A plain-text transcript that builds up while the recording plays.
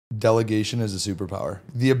delegation is a superpower.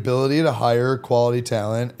 The ability to hire quality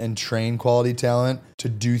talent and train quality talent to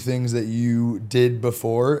do things that you did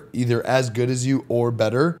before, either as good as you or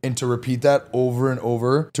better, and to repeat that over and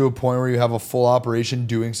over to a point where you have a full operation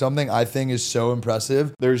doing something, I think is so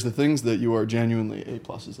impressive. There's the things that you are genuinely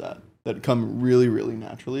A+'s at that come really, really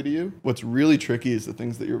naturally to you. What's really tricky is the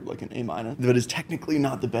things that you're like an A- that is technically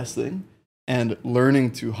not the best thing. And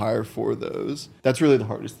learning to hire for those, that's really the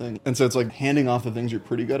hardest thing. And so it's like handing off the things you're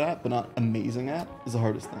pretty good at, but not amazing at, is the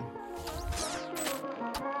hardest thing.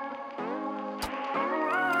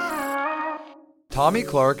 Tommy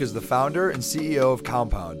Clark is the founder and CEO of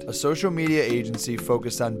Compound, a social media agency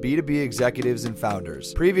focused on B2B executives and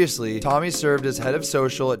founders. Previously, Tommy served as head of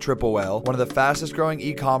social at Triple Whale, one of the fastest growing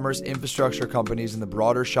e-commerce infrastructure companies in the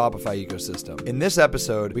broader Shopify ecosystem. In this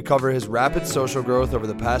episode, we cover his rapid social growth over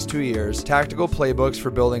the past 2 years, tactical playbooks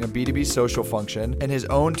for building a B2B social function, and his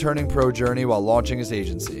own turning pro journey while launching his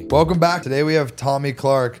agency. Welcome back. Today we have Tommy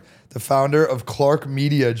Clark, the founder of Clark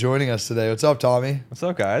Media, joining us today. What's up, Tommy? What's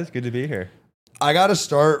up, guys? Good to be here. I got to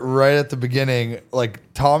start right at the beginning. Like,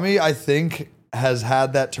 Tommy, I think, has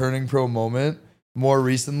had that turning pro moment more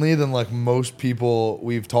recently than like most people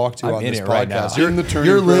we've talked to on this podcast. Right now.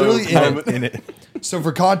 You're literally in it. So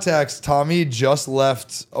for context, Tommy just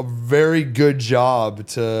left a very good job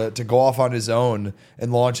to go off on his own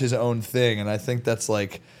and launch his own thing. And I think that's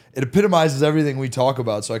like, it epitomizes everything we talk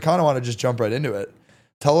about. So I kind of want to just jump right into it.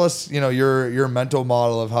 Tell us, your mental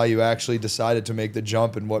model of how you actually decided to make the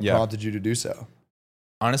jump and what prompted you to do so.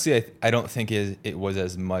 Honestly, I don't think it was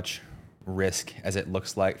as much risk as it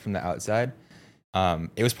looks like from the outside.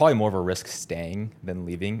 It was probably more of a risk staying than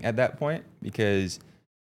leaving at that point because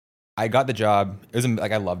I got the job. It was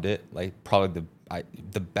like I loved it, like probably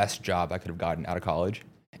the best job I could have gotten out of college,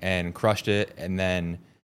 and crushed it. And then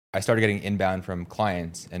I started getting inbound from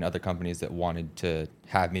clients and other companies that wanted to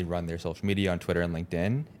have me run their social media on Twitter and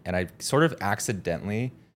LinkedIn. And I sort of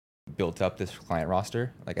accidentally built up this client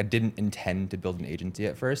roster. Like, I didn't intend to build an agency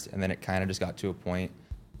at first. And then it kind of just got to a point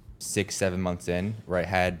 6-7 months in where I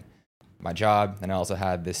had my job and I also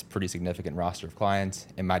had this pretty significant roster of clients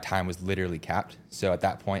and my time was literally capped. So at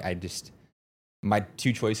that point, my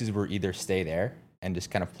two choices were either stay there and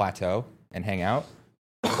just kind of plateau and hang out,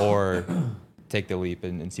 or take the leap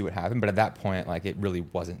and see what happened. But at that point, like, it really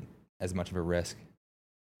wasn't as much of a risk.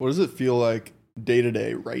 What does it feel like day to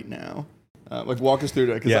day right now? Like, walk us through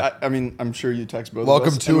that, because I mean, I'm sure you text both welcome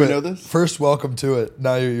of us. To we it. know this. First, welcome to it.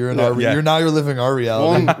 Now you're in you're living our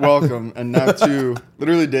reality. One, welcome, and now two,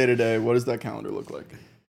 literally day to day. What does that calendar look like?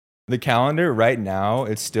 The calendar right now,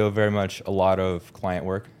 it's still very much a lot of client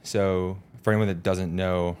work. So for anyone that doesn't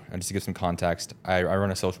know, and just to give some context, I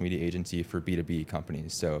run a social media agency for B2B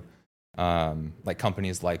companies. So like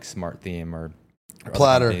companies like Smart Theme or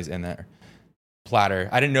Platter. Companies in there. Platter.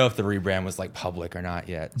 I didn't know if the rebrand was like public or not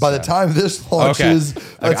yet. By the time this launches,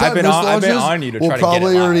 I've been on you to try to get it live. We'll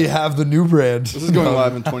probably already have the new brand. This is going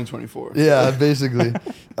live in 2024. Yeah, basically.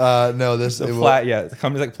 Companies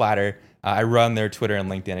like Platter. I run their Twitter and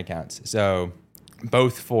LinkedIn accounts. So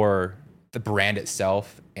both for the brand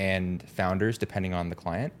itself and founders, depending on the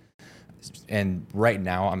client. And right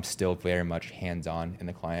now, I'm still very much hands-on in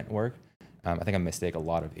the client work. I think a mistake a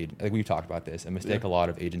lot of like we've talked about this. A mistake a lot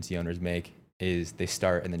of agency owners make is they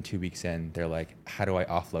start and then 2 weeks in, they're like, how do I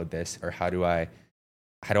offload this? Or how do I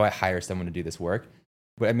hire someone to do this work?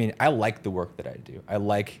 But I mean, I like the work that I do. I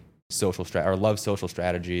like love social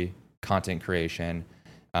strategy, content creation.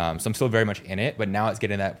 So I'm still very much in it, but now it's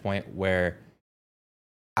getting to that point where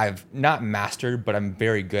I've not mastered, but I'm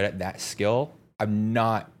very good at that skill. I'm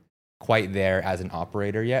not quite there as an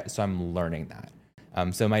operator yet, so I'm learning that.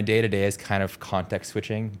 So my day-to-day is kind of context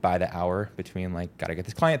switching by the hour between like, got to get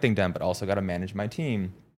this client thing done, but also got to manage my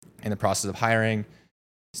team in the process of hiring,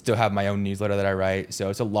 still have my own newsletter that I write. So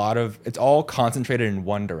it's it's all concentrated in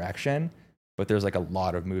one direction, but there's like a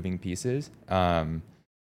lot of moving pieces. And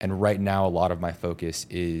right now, a lot of my focus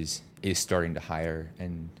is starting to hire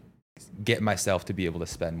and get myself to be able to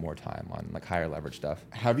spend more time on like higher leverage stuff.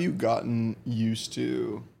 Have you gotten used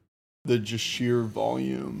to the just sheer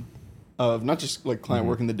volume of not just like client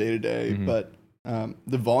work in the day-to-day, but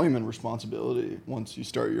the volume and responsibility once you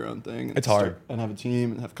start your own thing? It's hard. And have a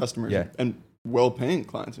team and have customers Yeah. and well-paying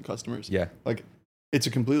clients and customers. Yeah. Like, it's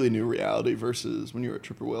a completely new reality versus when you were at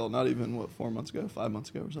Triple Whale, not even, 5 months ago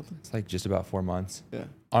or something? It's like just about 4 months. Yeah.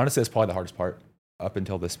 Honestly, that's probably the hardest part up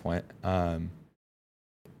until this point.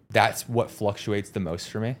 That's what fluctuates the most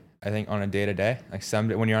for me, I think, on a day-to-day. Like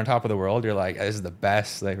when you're on top of the world, you're like, this is the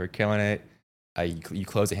best, like we're killing it. You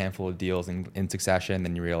close a handful of deals in succession,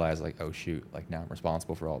 then you realize like, oh shoot, like now I'm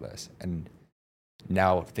responsible for all this. And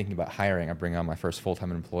now thinking about hiring, I bring on my first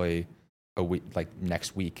full-time employee a week, like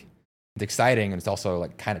next week. It's exciting and it's also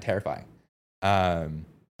like kind of terrifying.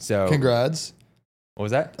 So Congrats. what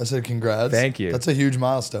was that? I said congrats. Thank you. That's a huge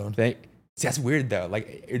milestone. See, that's weird though.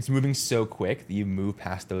 Like it's moving so quick that you move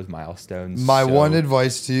past those milestones. My so- one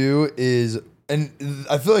advice to you is, and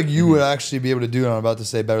I feel like you would actually be able to do it, I'm about to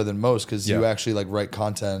say, better than most, because you Yeah. actually like write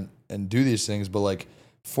content and do these things, but like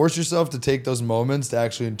force yourself to take those moments to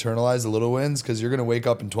actually internalize the little wins, because you're going to wake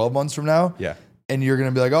up in 12 months from now Yeah. and you're going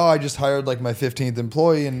to be like, oh, I just hired like my 15th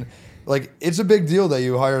employee. And like, it's a big deal that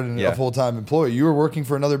you hired Yeah. a full-time employee. You were working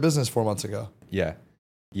for another business 4 months ago. Yeah.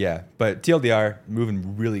 Yeah. But TLDR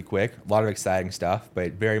moving really quick, a lot of exciting stuff,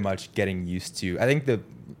 but very much getting used to, I think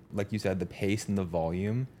like you said, the pace and the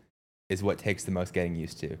volume is what takes the most getting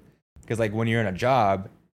used to. Because like when you're in a job,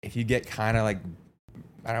 if you get kind of like,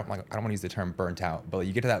 I don't want to use the term burnt out, but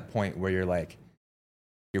you get to that point where you're like,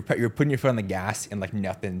 you're putting your foot on the gas and like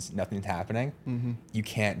nothing's happening. Mm-hmm. You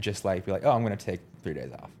can't just like be like, oh, I'm going to take 3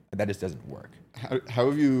 days off. That just doesn't work. How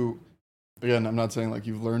have you, again, I'm not saying like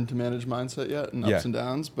you've learned to manage mindset yet and ups Yeah. and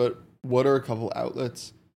downs, but what are a couple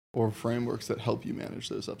outlets or frameworks that help you manage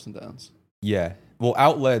those ups and downs? Yeah. Well,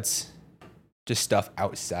 outlets, just stuff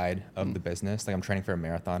outside of the business. Like I'm training for a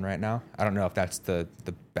marathon right now. I don't know if that's the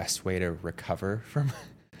best way to recover from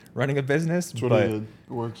running a business, That's what but I did.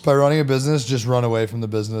 It works. By running a business, just run away from the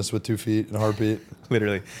business with 2 feet and a heartbeat,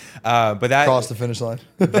 literally. But that cross the finish line.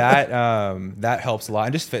 that helps a lot,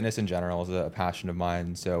 and just fitness in general is a passion of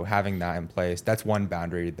mine. So having that in place, that's one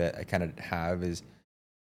boundary that I kind of have is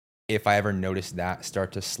if I ever notice that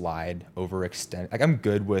start to slide, overextend. Like I'm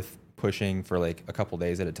good with pushing for like a couple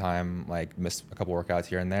days at a time, like miss a couple workouts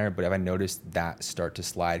here and there. But if I notice that start to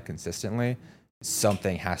slide consistently,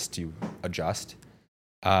 something has to adjust.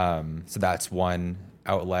 So that's one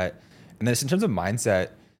outlet. And then in terms of mindset,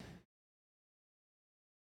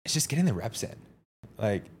 it's just getting the reps in.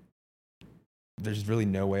 Like there's really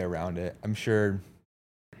no way around it. I'm sure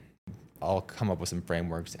I'll come up with some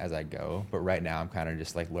frameworks as I go, but right now I'm kind of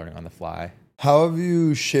just like learning on the fly. How have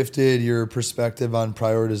you shifted your perspective on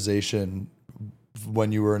prioritization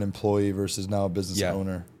when you were an employee versus now a business Yeah.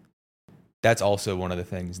 owner? That's also one of the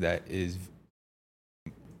things that is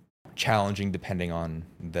challenging depending on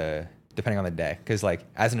the day. Because like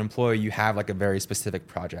as an employee, you have like a very specific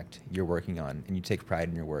project you're working on and you take pride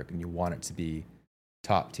in your work and you want it to be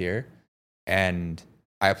top tier. And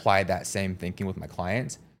I apply that same thinking with my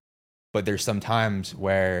clients. But there's some times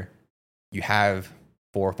where you have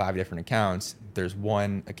 4 or 5 different accounts. There's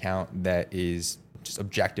one account that is just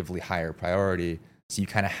objectively higher priority. So you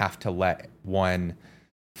kind of have to let one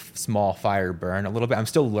small fire burn a little bit. I'm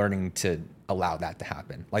still learning to allow that to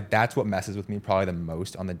happen. Like that's what messes with me probably the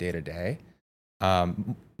most on the day to day.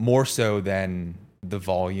 More so than the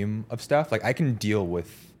volume of stuff. Like I can deal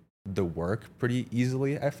with the work pretty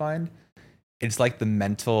easily, I find. It's like the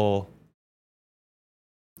mental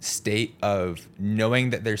state of knowing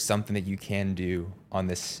that there's something that you can do on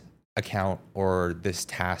this account or this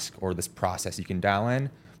task or this process you can dial in,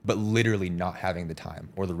 but literally not having the time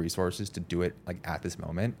or the resources to do it like at this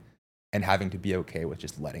moment and having to be okay with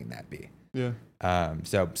just letting that be. Yeah.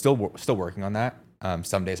 So still working on that.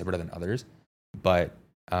 Some days are better than others, but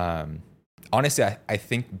honestly, I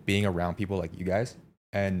think being around people like you guys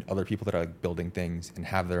and other people that are like building things and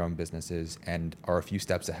have their own businesses and are a few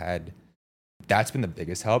steps ahead, that's been the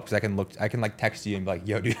biggest help because I can like text you and be like,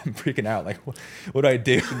 yo, dude, I'm freaking out. Like, what do I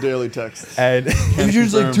do? Daily text. And You're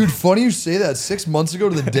just like, dude, funny you say that. 6 months ago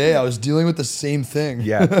to the day, I was dealing with the same thing.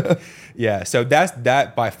 yeah. So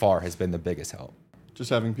that by far has been the biggest help. Just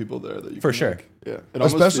having people there that you For can, sure. like, yeah. It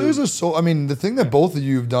almost Especially feels- as a solo. I mean, the thing that both of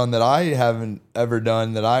you have done that I haven't ever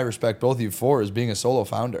done that I respect both of you for is being a solo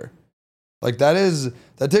founder. Like that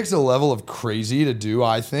takes a level of crazy to do,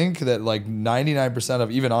 I think, that like 99% of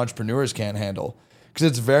even entrepreneurs can't handle. Because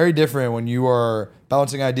it's very different when you are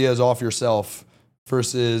bouncing ideas off yourself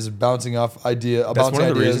versus bouncing off That's bouncing one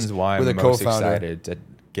of the ideas reasons why with I'm a most co-founder. excited to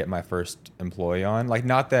get my first employee on. Like,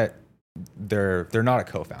 not that they're not a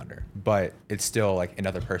co-founder, but it's still like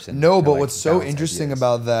another person. No, to, but like, what's so bounce interesting ideas.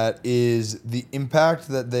 about that is the impact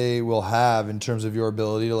that they will have in terms of your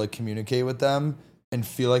ability to like communicate with them and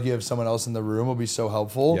feel like you have someone else in the room will be so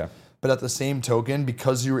helpful. Yeah. But at the same token,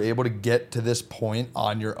 because you were able to get to this point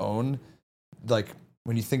on your own, like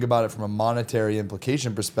when you think about it from a monetary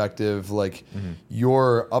implication perspective, like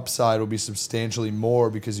your upside will be substantially more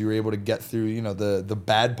because you were able to get through, you know, the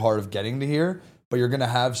bad part of getting to here, but you're going to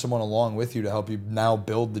have someone along with you to help you now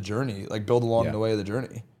build the journey, like build along Yeah. the way of the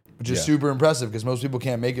journey, which is Yeah. super impressive because most people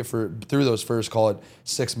can't make it through those first, call it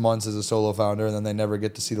 6 months as a solo founder, and then they never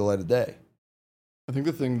get to see the light of day. I think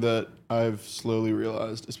the thing that I've slowly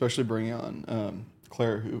realized, especially bringing on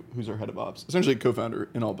Claire, who's our head of ops, essentially co-founder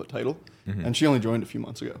in all but title, and she only joined a few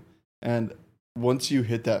months ago. And once you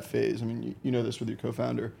hit that phase, I mean, you know this with your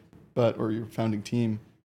co-founder, or your founding team,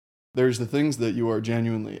 there's the things that you are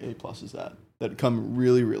genuinely A+s at that come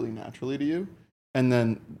really, really naturally to you. And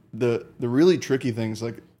then the really tricky things,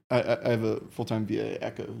 like I have a full-time VA,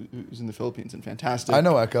 Echo, who's in the Philippines and fantastic. I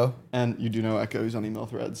know Echo. And you do know Echo, who's on email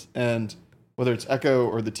threads. And whether it's Echo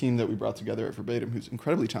or the team that we brought together at Verbatim, who's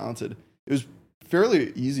incredibly talented, it was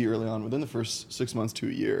fairly easy early on. Within the first 6 months to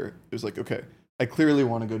a year, it was like, okay, I clearly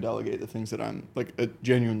want to go delegate the things that I'm like a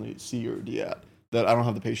genuinely C or D at, that I don't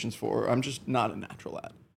have the patience for. I'm just not a natural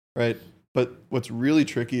at, right? But what's really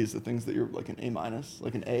tricky is the things that you're like an A-,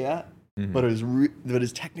 like an A at, but that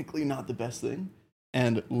is technically not the best thing.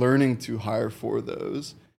 And learning to hire for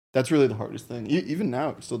those, that's really the hardest thing. Even now,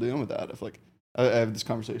 I'm still dealing with that. If like I have these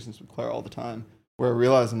conversations with Claire all the time, where I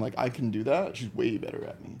realize I'm like, I can do that. She's way better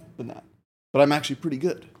at me than that, but I'm actually pretty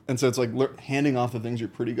good. And so it's like handing off the things you're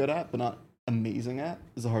pretty good at, but not amazing at,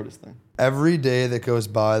 is the hardest thing. Every day that goes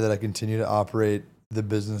by that I continue to operate the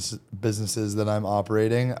businesses that I'm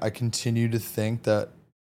operating, I continue to think that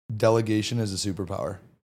delegation is a superpower.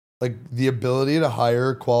 Like the ability to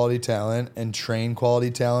hire quality talent and train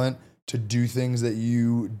quality talent to do things that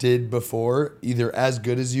you did before, either as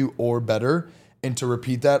good as you or better, and to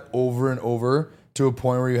repeat that over and over to a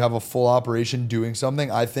point where you have a full operation doing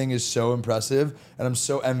something, I think is so impressive. And I'm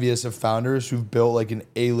so envious of founders who've built like an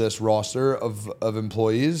A-list roster of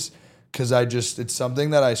employees, because it's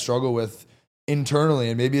something that I struggle with internally.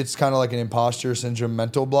 And maybe it's kind of like an imposter syndrome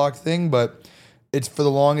mental block thing, but it's for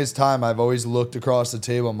the longest time, I've always looked across the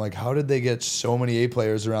table. I'm like, how did they get so many A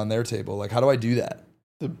players around their table? Like, how do I do that?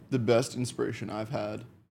 The best inspiration I've had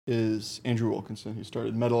is Andrew Wilkinson, who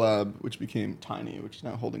started MetaLab, which became Tiny, which is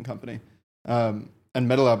now a holding company. And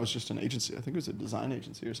MetaLab was just an agency. I think it was a design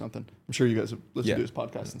agency or something. I'm sure you guys have listened to his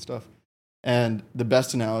podcast and stuff. And the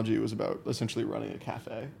best analogy was about essentially running a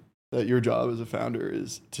cafe. That your job as a founder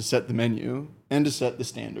is to set the menu and to set the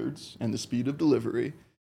standards and the speed of delivery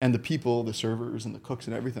and the people, the servers and the cooks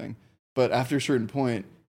and everything. But after a certain point,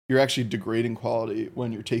 you're actually degrading quality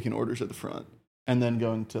when you're taking orders at the front and then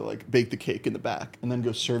going to like bake the cake in the back and then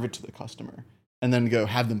go serve it to the customer and then go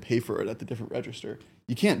have them pay for it at the different register.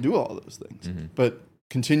 You can't do all of those things, but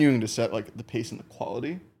continuing to set like the pace and the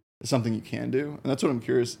quality is something you can do. And that's what I'm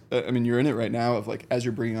curious. I mean, you're in it right now of like, as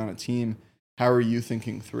you're bringing on a team, how are you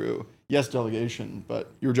thinking through, yes, delegation,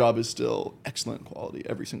 but your job is still excellent quality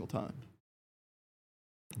every single time?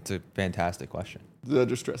 It's a fantastic question. Did that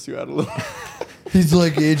just stress you out a little? He's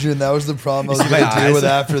like, Adrian, that was the problem I was going to deal with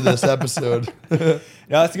after this episode. No,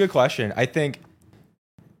 that's a good question. I think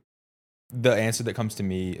the answer that comes to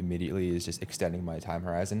me immediately is just extending my time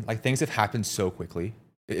horizon. Like things have happened so quickly.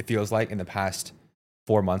 It feels like in the past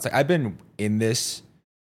 4 months, like I've been in this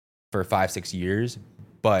for 5-6 years,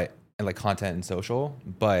 but and like content and social,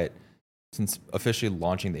 but since officially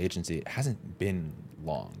launching the agency, it hasn't been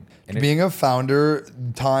long. And being a founder,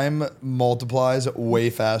 time multiplies way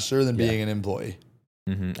faster than being an employee.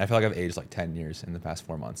 I feel like I've aged like 10 years in the past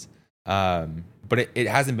 4 months. But it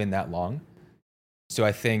hasn't been that long. So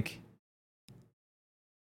I think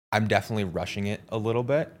I'm definitely rushing it a little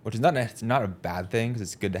bit, which is not a bad thing because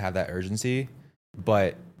it's good to have that urgency.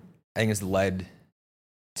 But I think it's led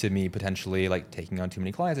to me potentially like taking on too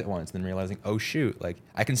many clients at once and then realizing, oh shoot, like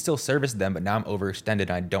I can still service them, but now I'm overextended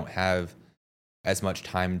and I don't have as much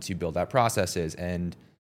time to build out processes and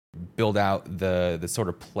build out the sort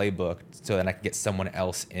of playbook so that I can get someone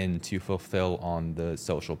else in to fulfill on the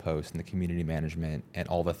social posts and the community management and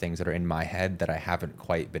all the things that are in my head that I haven't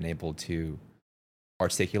quite been able to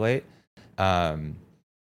articulate.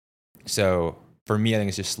 So for me, I think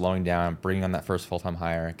it's just slowing down, bringing on that first full-time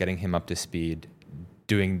hire, getting him up to speed,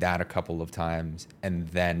 doing that a couple of times, and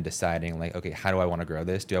then deciding like, okay, how do I want to grow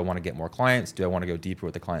this? Do I want to get more clients? Do I want to go deeper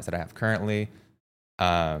with the clients that I have currently?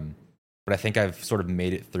 But I think I've sort of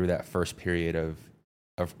made it through that first period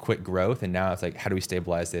of quick growth. And now it's like, how do we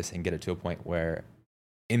stabilize this and get it to a point where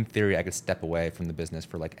in theory, I could step away from the business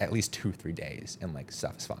for like at least 2-3 days and like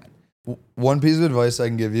stuff is fine. One piece of advice I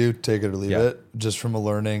can give you, take it or leave it, just from a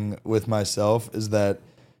learning with myself, is that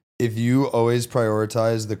if you always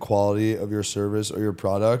prioritize the quality of your service or your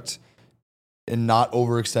product and not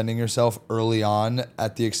overextending yourself early on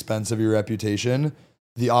at the expense of your reputation,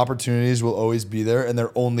 the opportunities will always be there and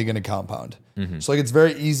they're only going to compound. So like it's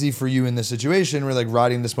very easy for you in this situation where like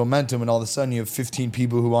riding this momentum and all of a sudden you have 15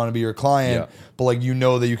 people who want to be your client, but like you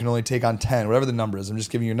know that you can only take on 10, whatever the number is. I'm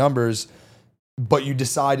just giving you numbers. but you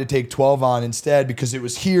decide to take 12 on instead because it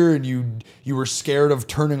was here and you were scared of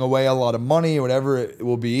turning away a lot of money or whatever it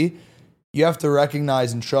will be, you have to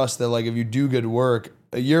recognize and trust that like if you do good work,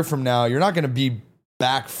 a year from now, you're not going to be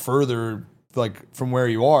back further like from where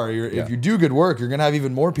you are. If you do good work, you're going to have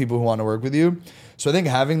even more people who want to work with you. So I think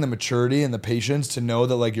having the maturity and the patience to know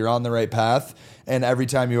that like you're on the right path, and every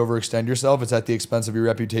time you overextend yourself, it's at the expense of your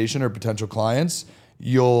reputation or potential clients,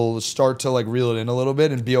 you'll start to like reel it in a little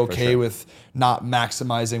bit and be okay with not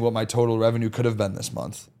maximizing what my total revenue could have been this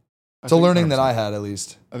month. It's a learning 100%. That I had, at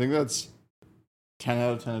least. I think that's 10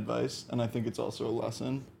 out of 10 advice, and I think it's also a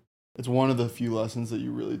lesson. It's one of the few lessons that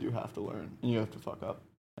you really do have to learn, and you have to fuck up.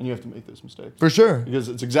 And you have to make those mistakes. For sure. Because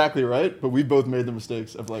it's exactly right, but we both made the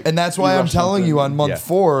mistakes of like... And that's why I'm telling you on month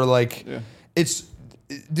 4, like, it's...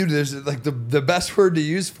 Dude, there's like the best word to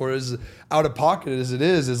use for it is out of pocket as it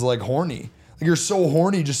is like horny. Like you're so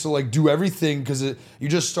horny just to like do everything because you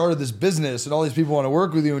just started this business and all these people want to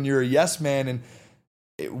work with you and you're a yes man. And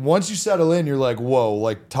once you settle in, you're like, whoa,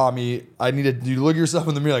 like Tommy, you look yourself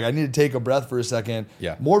in the mirror, like I need to take a breath for a second.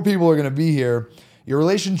 Yeah. More people are going to be here. Your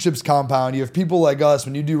relationships compound. You have people like us.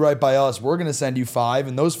 When you do right by us, we're going to send you 5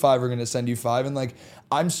 and those 5 are going to send you 5. And like,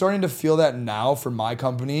 I'm starting to feel that now for my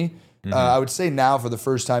company. I would say now for the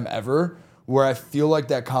first time ever, where I feel like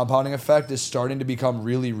that compounding effect is starting to become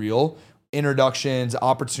really real. Introductions,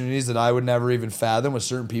 opportunities that I would never even fathom with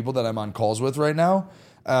certain people that I'm on calls with right now.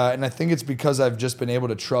 And I think it's because I've just been able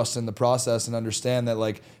to trust in the process and understand that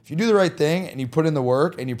like, if you do the right thing and you put in the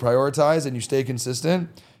work and you prioritize and you stay consistent,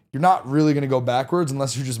 you're not really going to go backwards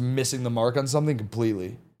unless you're just missing the mark on something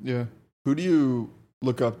completely. Yeah. Who do you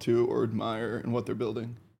look up to or admire and what they're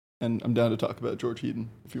building? And I'm down to talk about George Heaton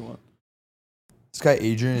if you want. This guy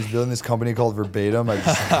Adrian is building this company called Verbatim.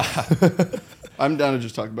 I'm down to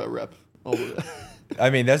just talk about rep all the way. I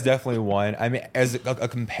mean, that's definitely one. I mean, as a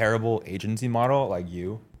comparable agency model, like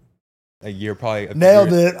you're probably...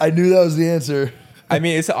 Nailed it. I knew that was the answer. I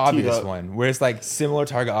mean, it's an obvious one where it's like similar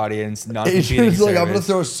target audience, non-competing Adrian's service. like, I'm going to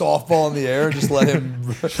throw a softball in the air and just let him...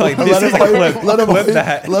 like,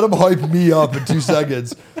 let him hype me up in 2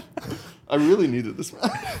 seconds. I really needed this.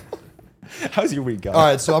 How's your week going? All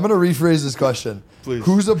right, so I'm going to rephrase this question. Please.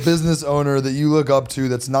 Who's a business owner that you look up to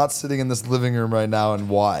that's not sitting in this living room right now, and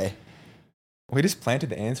why? We just planted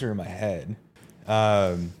the answer in my head.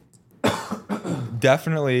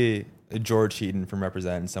 Definitely George Heaton from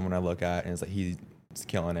Represent, someone I look at, and it's like he's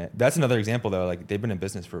killing it. That's another example, though. Like, they've been in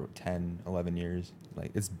business for 10, 11 years.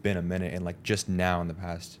 Like, it's been a minute, and like just now in the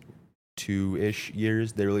past 2-ish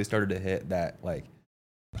years, they really started to hit that like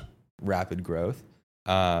rapid growth.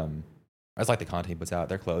 I just like the content he puts out.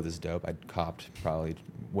 Their clothes is dope. I copped probably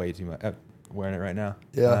way too much. Wearing it right now.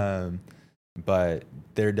 Yeah. But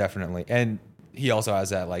they're definitely, and he also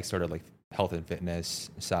has that like sort of like health and fitness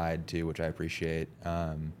side too, which I appreciate.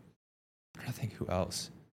 I'm trying to think who else.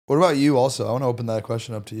 What about you also? I want to open that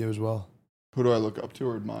question up to you as well. Who do I look up to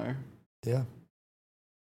or admire? Yeah.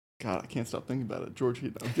 God, I can't stop thinking about it. George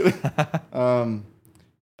Heaton. I'm kidding.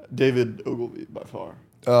 David Ogilvy by far.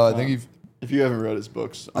 I think you've... If you haven't read his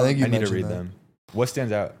books, I think you need to read them. What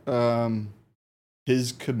stands out?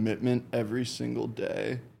 His commitment every single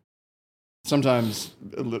day. Sometimes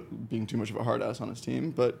being too much of a hard ass on his team,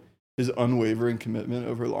 but his unwavering commitment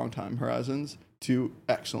over long time horizons to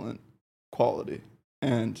excellent quality.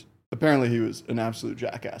 And apparently he was an absolute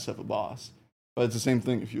jackass of a boss. But it's the same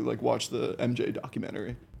thing if you like watch the MJ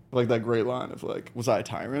documentary. Like that great line of like, was I a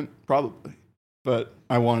tyrant? Probably. But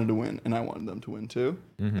I wanted to win, and I wanted them to win too.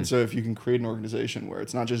 Mm-hmm. And so if you can create an organization where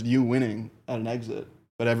it's not just you winning at an exit,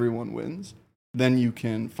 but everyone wins, then you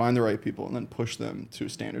can find the right people and then push them to a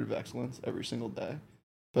standard of excellence every single day.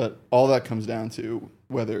 But all that comes down to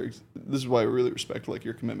whether, this is why I really respect like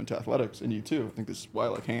your commitment to athletics, and you too. I think this is why I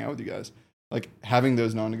like hanging out with you guys. Like having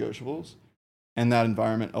those non-negotiables and that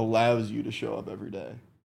environment allows you to show up every day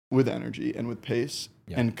with energy and with pace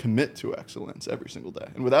and commit to excellence every single day.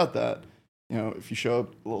 And without that, you know, if you show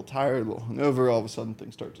up a little tired, a little hungover, all of a sudden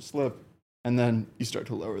things start to slip, and then you start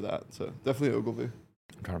to lower that. So definitely Ogilvy.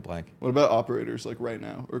 I'm trying to blank. What about operators like right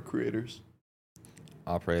now, or creators?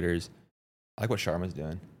 Operators. I like what Sharma's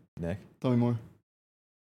doing, Nick. Tell me more.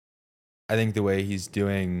 I think the way he's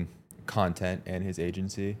doing content and his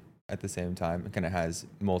agency at the same time, it kind of has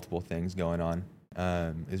multiple things going on,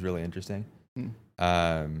 is really interesting.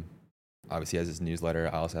 Obviously, he has his newsletter.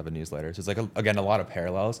 I also have a newsletter. So it's like, again, a lot of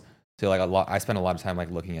parallels. So like I spend a lot of time like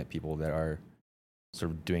looking at people that are sort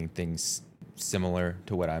of doing things similar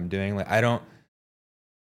to what I'm doing. Like I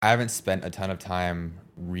haven't spent a ton of time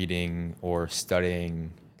reading or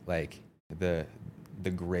studying like the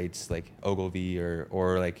greats like Ogilvy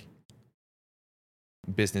or like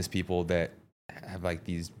business people that have like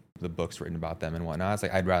the books written about them and whatnot. It's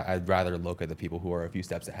like I'd rather look at the people who are a few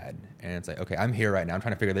steps ahead. And it's like, okay, I'm here right now. I'm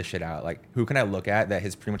trying to figure this shit out. Like, who can I look at that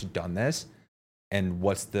has pretty much done this? And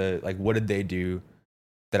what did they do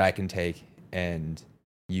that I can take and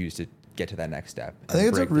use to get to that next step? I think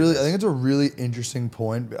it's a really interesting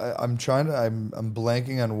point. I'm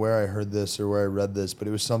blanking on where I heard this or where I read this, but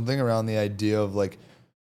it was something around the idea of like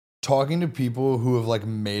talking to people who have like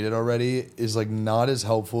made it already is like not as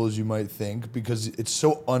helpful as you might think, because it's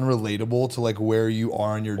so unrelatable to like where you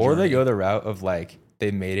are in your journey. Or they go the route of like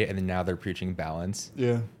they made it and then now they're preaching balance.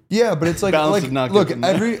 Yeah, but it's like look,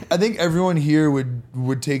 I think everyone here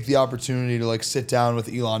would take the opportunity to like sit down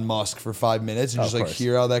with Elon Musk for 5 minutes and just like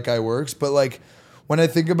hear how that guy works. But like when I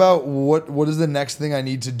think about what is the next thing I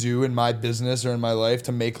need to do in my business or in my life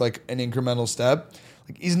to make like an incremental step,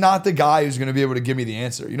 like he's not the guy who's going to be able to give me the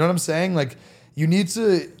answer. You know what I'm saying? Like you need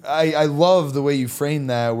to, I love the way you frame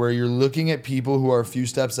that, where you're looking at people who are a few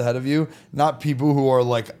steps ahead of you, not people who are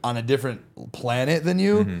like on a different planet than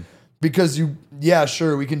you. Mm-hmm. Because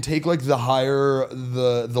sure, we can take like the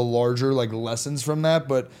larger like lessons from that.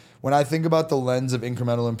 But when I think about the lens of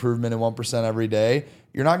incremental improvement and 1% every day,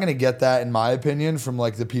 you're not going to get that, in my opinion, from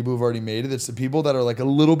like the people who've already made it. It's the people that are like a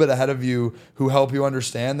little bit ahead of you who help you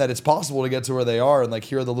understand that it's possible to get to where they are. And like,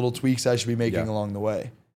 here are the little tweaks I should be making along the way.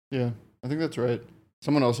 Yeah, I think that's right.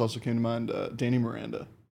 Someone else also came to mind, Danny Miranda.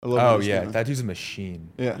 I love that dude's a machine.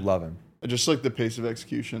 Yeah. Love him. Just like the pace of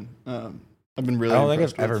execution. I've been really. I don't think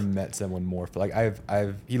I've ever met someone more. Like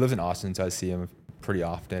he lives in Austin, so I see him pretty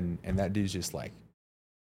often, and that dude's just like,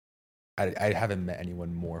 I haven't met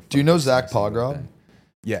anyone more. Do you know Zach Pogrod?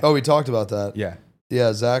 Yeah. Oh, we talked about that. Yeah.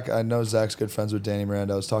 Yeah, Zach. I know Zach's good friends with Danny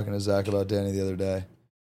Miranda. I was talking to Zach about Danny the other day.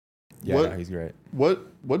 Yeah, he's great.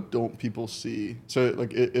 What don't people see? So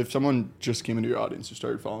like, if someone just came into your audience who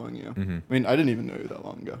started following you, mm-hmm. I mean, I didn't even know you that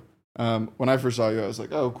long ago. When I first saw you, I was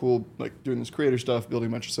like, oh, cool, like doing this creator stuff, building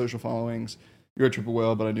a bunch of social followings. You're at Triple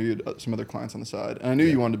Whale, but I knew you had some other clients on the side. And I knew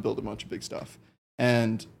you wanted to build a bunch of big stuff.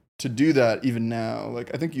 And to do that, even now, like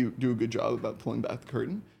I think you do a good job about pulling back the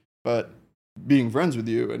curtain. But being friends with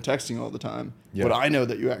you and texting all the time, what I know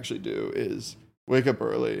that you actually do is wake up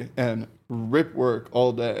early and rip work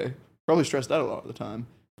all day, probably stressed out a lot of the time,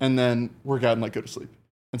 and then work out and like go to sleep.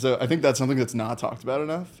 And so I think that's something that's not talked about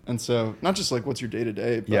enough. And so not just like what's your day to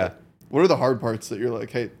day, but what are the hard parts that you're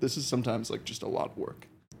like, hey, this is sometimes like just a lot of work?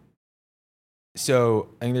 So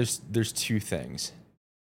I think there's two things.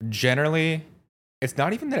 Generally, it's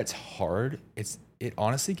not even that it's hard. It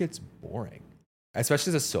honestly gets boring,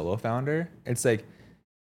 especially as a solo founder. It's like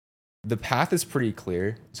the path is pretty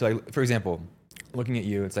clear. So like, for example, looking at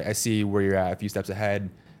you, it's like I see where you're at, a few steps ahead.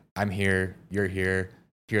 I'm here, you're here.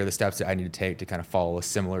 Here are the steps that I need to take to kind of follow a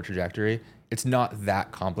similar trajectory. It's not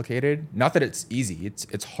that complicated. Not that it's easy.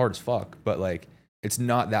 It's hard as fuck, but like it's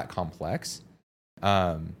not that complex.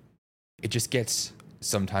 It just gets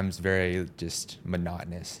sometimes very just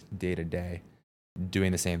monotonous day to day,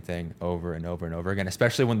 doing the same thing over and over and over again,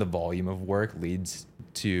 especially when the volume of work leads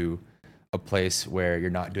to a place where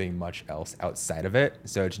you're not doing much else outside of it.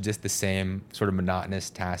 So it's just the same sort of monotonous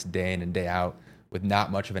task day in and day out with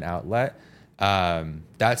not much of an outlet.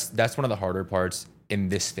 That's one of the harder parts in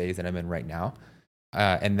this phase that I'm in right now.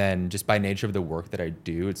 And then just by nature of the work that I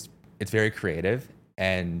do, it's very creative,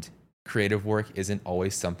 and creative work isn't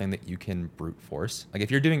always something that you can brute force. Like if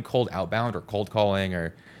you're doing cold outbound or cold calling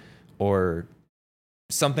or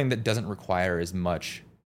something that doesn't require as much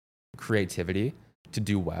creativity to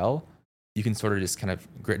do well, you can sort of just kind of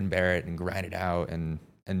grit and bear it and grind it out and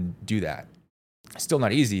do that. Still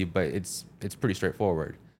not easy, but it's pretty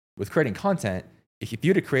straightforward. With creating content, if you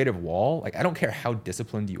hit a creative wall, like I don't care how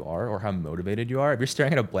disciplined you are or how motivated you are, if you're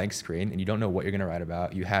staring at a blank screen and you don't know what you're going to write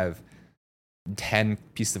about, you have 10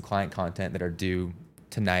 pieces of client content that are due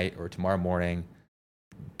tonight or tomorrow morning,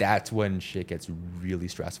 that's when shit gets really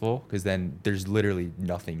stressful, because then there's literally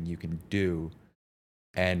nothing you can do.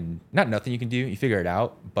 And not nothing you can do, you figure it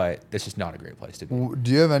out, but it's just not a great place to be.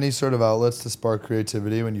 Do you have any sort of outlets to spark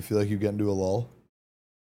creativity when you feel like you get into a lull?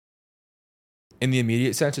 In the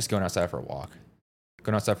immediate sense, just going outside for a walk.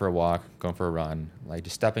 Going for a run, like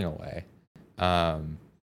just stepping away.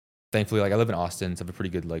 Thankfully, like I live in Austin, so I have a pretty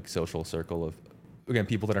good like social circle of, again,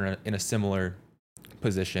 people that are in a similar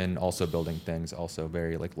position, also building things, also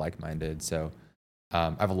very like-minded. So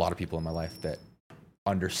I have a lot of people in my life that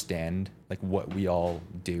understand like what we all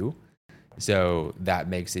do. So that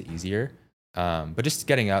makes it easier. But just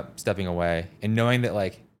getting up, stepping away, and knowing that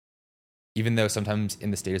like, even though sometimes in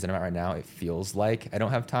the stages that I'm at right now, it feels like I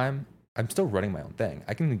don't have time, I'm still running my own thing.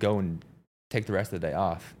 I can go and take the rest of the day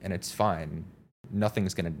off and it's fine.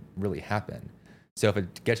 Nothing's going to really happen. So if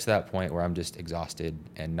it gets to that point where I'm just exhausted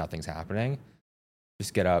and nothing's happening,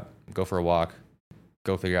 just get up, go for a walk,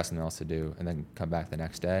 go figure out something else to do, and then come back the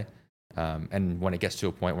next day. And when it gets to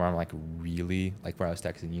a point where I'm like really, like where I was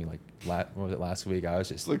texting you, like what was it, last week? I was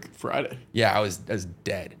just It's like Friday. yeah, I was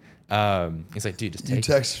dead. He's like, dude, just You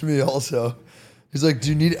take texted me also. He's like, do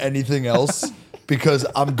you need anything else? Because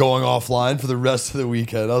I'm going offline for the rest of the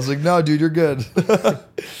weekend. I was like, no, dude, you're good.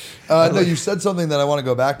 No, you said something that I want to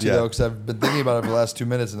go back to, though, because I've been thinking about it for the last 2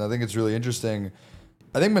 minutes, and I think it's really interesting.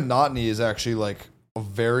 I think monotony is actually like a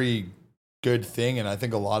very good thing, and I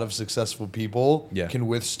think a lot of successful people can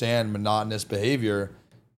withstand monotonous behavior.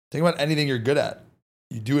 Think about anything you're good at.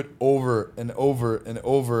 You do it over and over and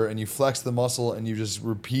over, and you flex the muscle, and you just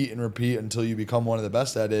repeat and repeat until you become one of the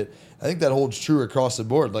best at it. I think that holds true across the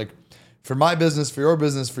board. Like for my business, for your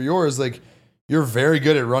business, for yours, like you're very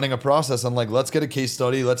good at running a process on like, let's get a case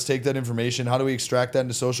study, let's take that information, how do we extract that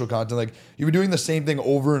into social content? Like you've been doing the same thing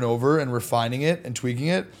over and over and refining it and tweaking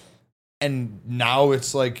it. And now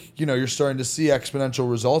it's like, you know, you're starting to see exponential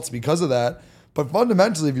results because of that. But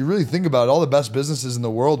fundamentally, if you really think about it, all the best businesses in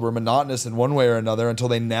the world were monotonous in one way or another until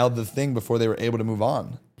they nailed the thing before they were able to move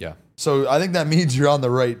on. Yeah. So I think that means you're on the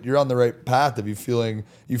right path if you feel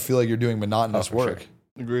like you're doing monotonous work.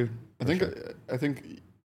 Sure. Agreed. I think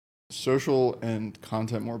social and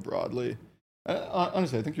content more broadly.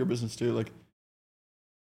 Honestly, I think your business too. Like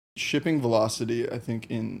shipping velocity, I think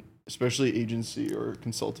in especially agency or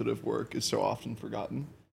consultative work is so often forgotten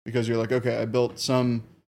because you're like, okay, I built some.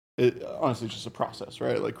 Honestly, it's just a process,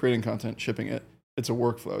 right? Like creating content, shipping it. It's a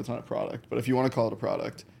workflow. It's not a product. But if you want to call it a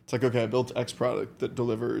product, it's like, okay, I built X product that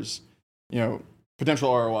delivers, you know,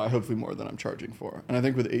 potential ROI, hopefully more than I'm charging for. And I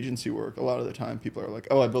think with agency work, a lot of the time people are like,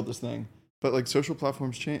 oh, I built this thing. But like social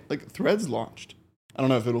platforms change. Like Threads launched. I don't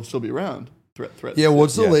know if it'll still be around. Threads. Yeah,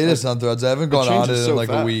 what's the latest on Threads? I haven't gone on it in like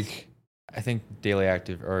a week. I think daily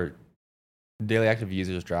active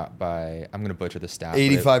users dropped by, I'm going to butcher the stat.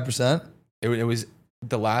 85%? It was,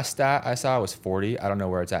 the last stat I saw was 40. I don't know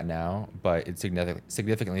where it's at now, but it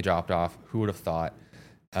significantly dropped off. Who would have thought?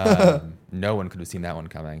 No one could have seen that one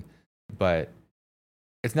coming. But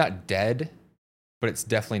it's not dead, but it's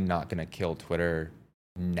definitely not going to kill Twitter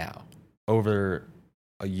now. Over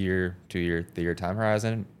a year, 2 year, 3 year time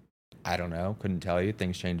horizon, I don't know. Couldn't tell you.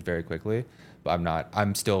 Things change very quickly. But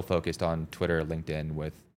I'm still focused on Twitter, LinkedIn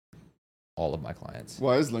with all of my clients.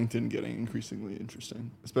 Why is LinkedIn getting increasingly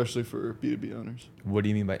interesting, especially for B2B owners? What do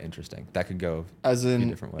you mean by interesting? That could go as in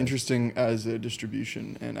different ways. Interesting as a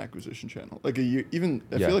distribution and acquisition channel. Like a year, even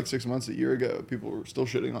I feel like 6 months, a year ago, people were still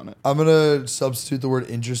shitting on it. I'm gonna substitute the word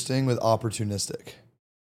interesting with opportunistic.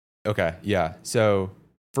 Okay, yeah. So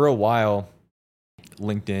for a while,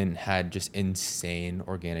 LinkedIn had just insane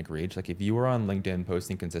organic reach. Like if you were on LinkedIn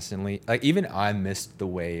posting consistently, like even I missed the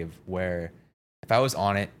wave where if I was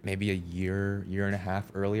on it maybe a year and a half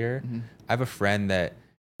earlier, I have a friend that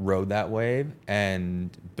rode that wave and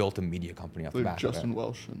built a media company off the back Justin of it.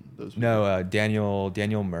 Welsh and those. No, Daniel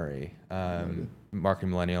Murray, Marketing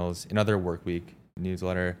Millennials, another Workweek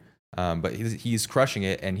newsletter. But he's crushing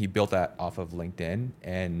it, and he built that off of LinkedIn,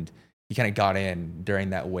 and he kind of got in during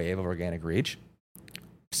that wave of organic reach.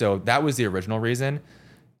 So that was the original reason.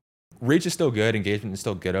 Reach is still good, engagement is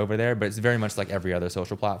still good over there, but it's very much like every other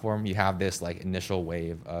social platform. You have this like initial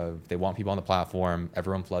wave of they want people on the platform,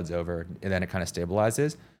 everyone floods over, and then it kind of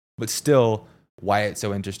stabilizes. But still, why it's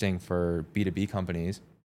so interesting for B2B companies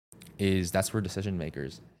is that's where decision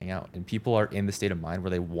makers hang out. And people are in the state of mind where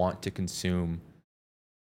they want to consume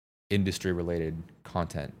industry-related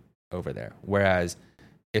content over there. Whereas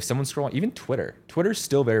if someone's scrolling, even Twitter's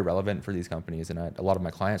still very relevant for these companies. And a lot of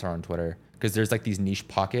my clients are on Twitter because there's like these niche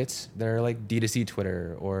pockets that are like D2C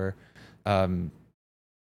Twitter or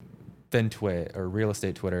FinTwit or real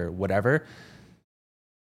estate Twitter, whatever.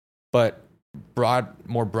 But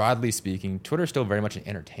more broadly speaking, Twitter is still very much an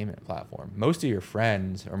entertainment platform. Most of your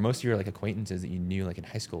friends or most of your like acquaintances that you knew like in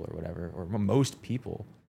high school or whatever, or most people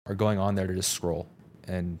are going on there to just scroll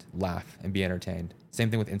and laugh and be entertained. Same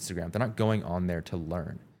thing with Instagram. They're not going on there to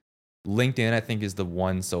learn. LinkedIn, I think, is the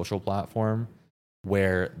one social platform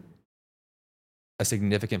where a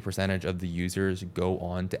significant percentage of the users go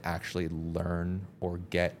on to actually learn or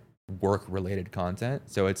get work-related content.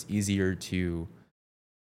 So it's easier to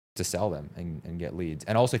sell them and get leads.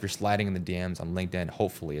 And also, if you're sliding in the DMs on LinkedIn,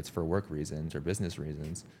 hopefully it's for work reasons or business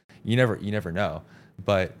reasons. You never know.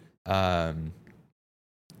 But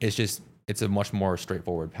it's a much more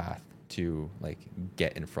straightforward path to like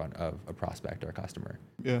get in front of a prospect or a customer.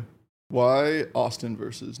 Yeah. Why Austin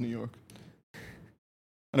versus New York?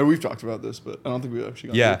 I know we've talked about this, but I don't think we've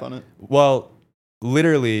actually gone deep on it. Well,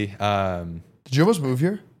 literally. Did you almost move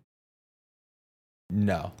here?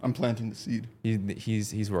 No, I'm planting the seed.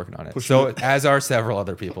 He's working on it. Pushing So it. as are several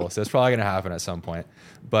other people. So it's probably gonna happen at some point.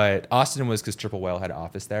 But Austin was because Triple Whale had an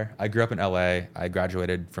office there. I grew up in LA. I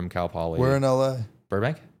graduated from Cal Poly. We're in LA.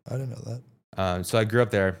 Burbank. I didn't know that. So I grew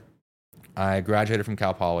up there. I graduated from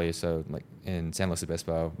Cal Poly, so like in San Luis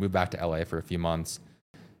Obispo. Moved back to LA for a few months,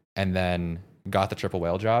 and then got the Triple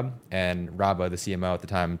Whale job. And Rabo, the CMO at the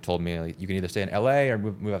time, told me like, you can either stay in LA or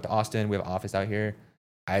move out to Austin. We have an office out here.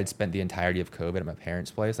 I had spent the entirety of COVID at my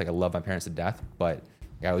parents' place. Like I love my parents to death, but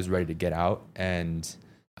I was ready to get out and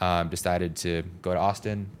decided to go to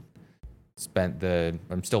Austin.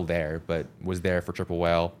 I'm still there, but was there for Triple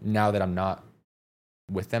Whale. Now that I'm not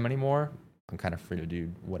with them anymore, I'm kind of free to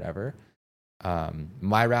do whatever.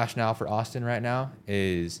 My rationale for Austin right now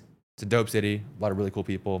is it's a dope city, a lot of really cool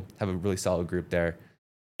people, have a really solid group there,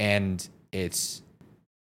 and it's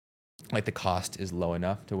like the cost is low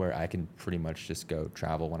enough to where I can pretty much just go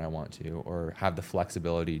travel when I want to, or have the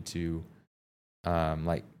flexibility to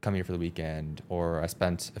like come here for the weekend, or I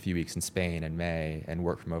spent a few weeks in Spain in May and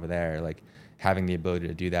work from over there, like having the ability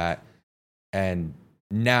to do that. And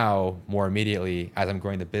now more immediately as I'm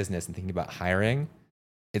growing the business and thinking about hiring,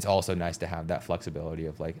 it's also nice to have that flexibility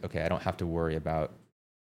of like, okay, I don't have to worry about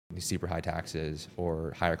these super high taxes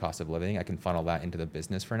or higher cost of living. I can funnel that into the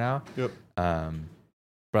business for now. Yep.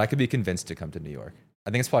 But I could be convinced to come to New York. I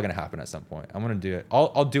think it's probably going to happen at some point. I'm going to do it.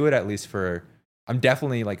 I'll do it at least for, I'm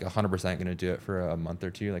definitely like 100% going to do it for a month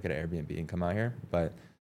or two, like at an Airbnb and come out here. But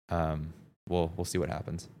we'll see what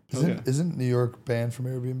happens. Isn't New York banned from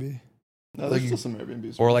Airbnb? No, there's still some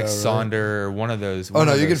Airbnbs. Or like right. Sonder, or one of those. Oh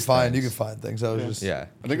no, you can things. find things. I was just Yeah.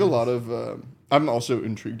 I think a lot of, I'm also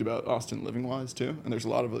intrigued about Austin living wise too. And there's a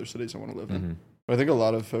lot of other cities I want to live in. But I think a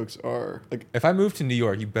lot of folks are like, If I move to New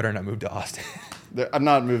York, you better not move to Austin. I'm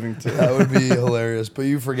not moving to. that would be hilarious. But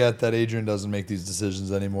you forget that Adrian doesn't make these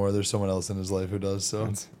decisions anymore. There's someone else in his life who does.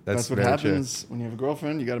 So That's what very happens when you have a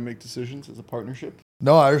girlfriend. You got to make decisions as a partnership.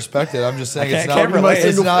 no, I respect it. I'm just saying it's not. can't relate.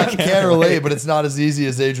 It's not. I Can't relate, but it's not as easy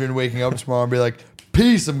as Adrian waking up tomorrow and be like,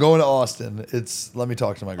 "Peace, I'm going to Austin." It's let me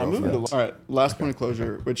talk to my I'm girlfriend. moving to. All right, last point of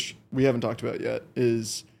closure, which we haven't talked about yet,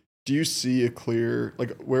 is do you see a clear,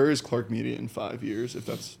 like, where is Clark Media in 5 years, if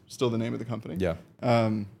that's still the name of the company? Yeah.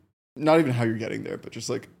 Not even how you're getting there, but just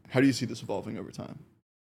like, how do you see this evolving over time?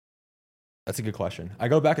 That's a good question. I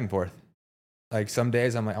go back and forth. Like some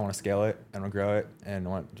days I'm like, I want to scale it, I want to grow it, and I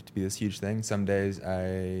want it to be this huge thing. Some days I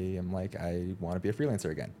am like, I want to be a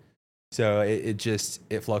freelancer again. So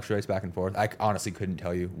it fluctuates back and forth. I honestly couldn't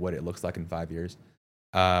tell you what it looks like in 5 years.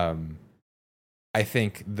 I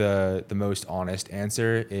think the most honest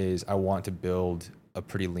answer is I want to build a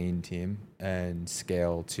pretty lean team and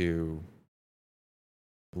scale to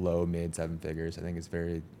low, mid 7 figures. I think it's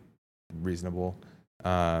very reasonable.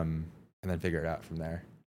 And then figure it out from there.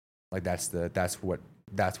 Like that's what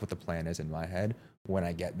the plan is in my head. When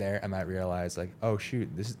I get there, I might realize like, oh shoot,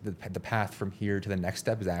 this is the path from here to the next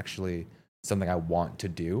step is actually something I want to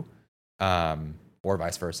do, or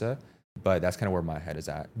vice versa. But that's kind of where my head is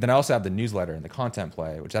at. Then I also have the newsletter and the content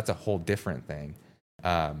play, which that's a whole different thing.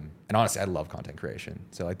 And honestly, I love content creation.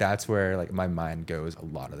 So like that's where like my mind goes a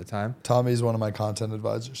lot of the time. Tommy's one of my content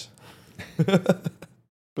advisors. But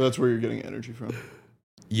that's where you're getting energy from.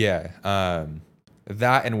 Yeah,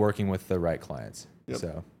 that and working with the right clients. Yep.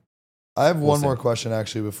 So I have one see. more question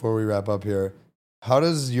actually before we wrap up here. How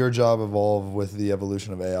does your job evolve with the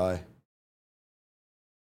evolution of AI?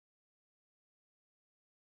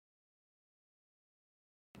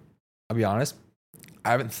 I'll be honest,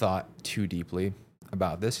 I haven't thought too deeply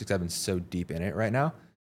about this because I've been so deep in it right now.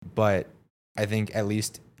 But I think at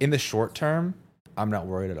least in the short term, I'm not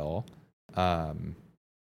worried at all.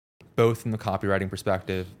 Both from the copywriting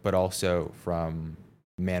perspective, but also from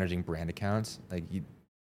managing brand accounts. Like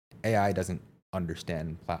AI doesn't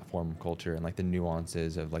understand platform culture and like the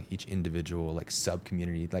nuances of like each individual like sub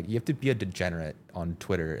community. Like you have to be a degenerate on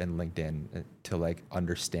Twitter and LinkedIn to like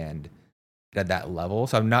understand it at that level.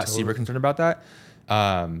 So I'm not super concerned about that.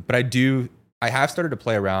 But I have started to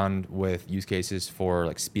play around with use cases for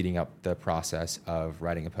like speeding up the process of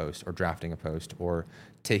writing a post or drafting a post or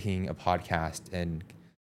taking a podcast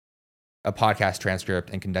transcript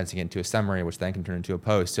and condensing it into a summary, which then can turn into a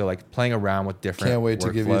post. So like playing around with different Can't wait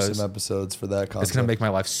to give you workflows. some episodes for that concept. It's going to make my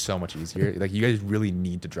life so much easier. Like you guys really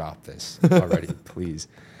need to drop this already, please.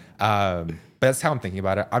 But that's how I'm thinking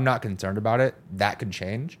about it. I'm not concerned about it. That could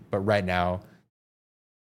change. But right now,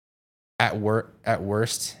 at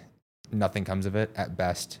worst, nothing comes of it. At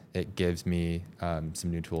best, it gives me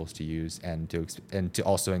some new tools to use and to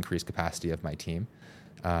also increase capacity of my team.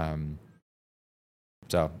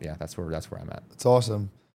 So yeah, that's where I'm at. It's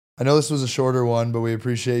awesome. I know this was a shorter one, but we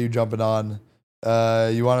appreciate you jumping on.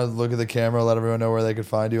 You want to look at the camera, let everyone know where they can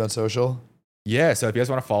find you on social? Yeah, so if you guys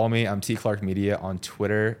want to follow me, I'm T Clark Media on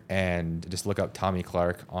Twitter, and just look up Tommy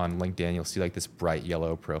Clark on LinkedIn. You'll see like this bright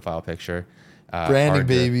yellow profile picture. Branding,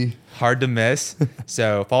 baby. Hard to miss.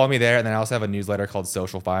 So follow me there, and then I also have a newsletter called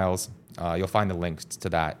Social Files. You'll find the links to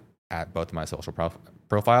that at both of my social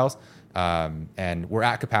profiles. And we're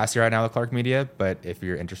at capacity right now with Clark Media, but if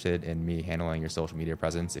you're interested in me handling your social media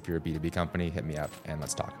presence, if you're a B2B company, hit me up and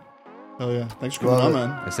let's talk. Oh yeah, thanks for coming on,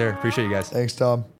 man. Yes, sir. Appreciate you guys. Thanks, Tom.